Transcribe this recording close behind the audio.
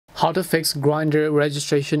How to fix Grindr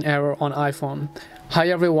registration error on iPhone. Hi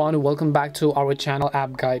everyone, welcome back to our channel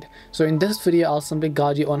app guide. So in this video I'll simply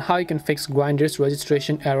guide you on how you can fix Grindr's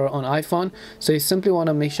registration error on iPhone. So you simply want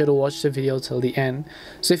to make sure to watch the video till the end.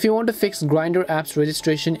 So if you want to fix Grindr app's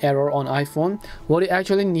registration error on iPhone, what you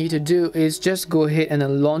actually need to do is just go ahead and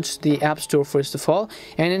then launch the app store first of all,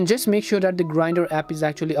 and then just make sure that the Grindr app is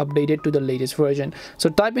actually updated to the latest version. So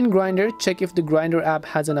type in Grindr, check if the Grindr app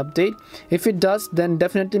has an update. If it does, then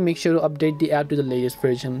definitely make sure to update the app to the latest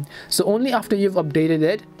version. So only after you've updated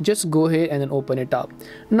it, just go ahead and then open it up.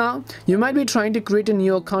 Now you might be trying to create a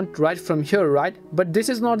new account right from here, right? But this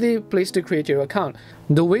is not the place to create your account.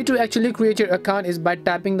 The way to actually create your account is by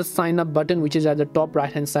tapping the sign up button, which is at the top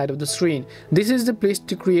right hand side of the screen. This is the place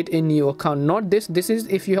to create a new account, not this. This is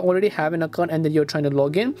if you already have an account and then you're trying to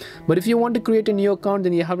log in. But if you want to create a new account,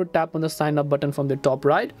 then you have to tap on the sign up button from the top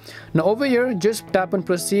right. Now over here, just tap on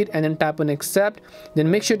proceed and then tap on accept.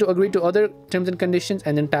 Then make sure to agree to other terms and conditions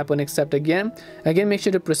and then tap on accept again. Make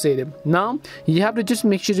sure to proceed. Now you have to just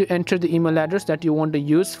make sure to enter the email address that you want to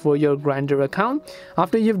use for your Grindr account.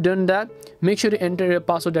 After you've done that, make sure to enter a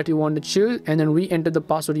password that you want to choose and then re-enter the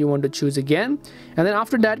password you want to choose again. And then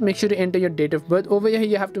after that, make sure to enter your date of birth. Over here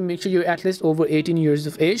you have to make sure you're at least over 18 years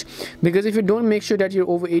of age, because if you don't make sure that you're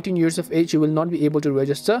over 18 years of age, you will not be able to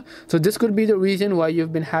register. So this could be the reason why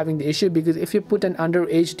you've been having the issue, because if you put an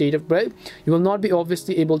underage date of birth, you will not be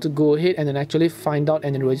obviously able to go ahead and then actually find out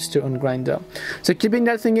and then register on Grindr. So keeping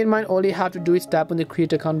that thing in mind, all you have to do is tap on the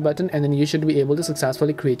create account button and then you should be able to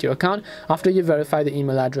successfully create your account after you verify the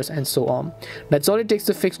email address and so on. That's all it takes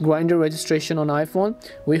to fix Grindr registration on iPhone.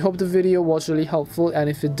 We hope the video was really helpful, and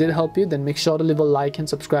if it did help you, then make sure to leave a like and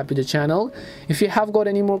subscribe to the channel. If you have got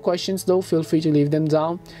any more questions though, feel free to leave them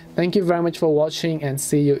down. Thank you very much for watching and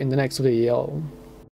see you in the next video.